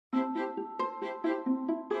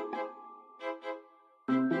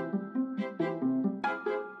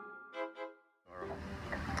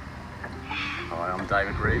Hi, I'm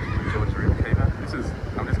David Reid from Georges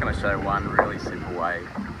Riverkeeper. I'm just going to show one really simple way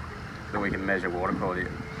that we can measure water quality.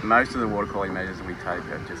 Most of the water quality measures that we take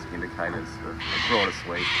are just indicators of a broader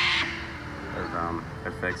sweep of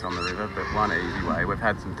effects on the river, but one easy way. We've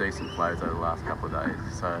had some decent flows over the last couple of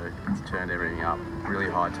days, so it's turned everything up, really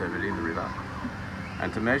high turbidity in the river.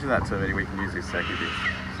 And to measure that turbidity, we can use this secchi disc.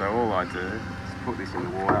 So all I do is put this in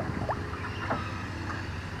the water,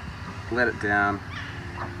 let it down.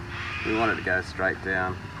 We want it to go straight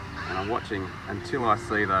down, and I'm watching until I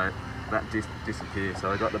see though that disc disappear. So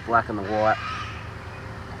I've got the black and the white,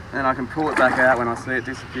 and I can pull it back out when I see it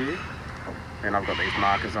disappear. And I've got these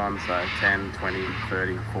markers on, so 10, 20,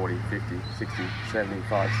 30, 40, 50, 60,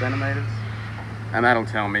 75 centimetres, and that'll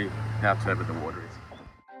tell me how turbid the water is.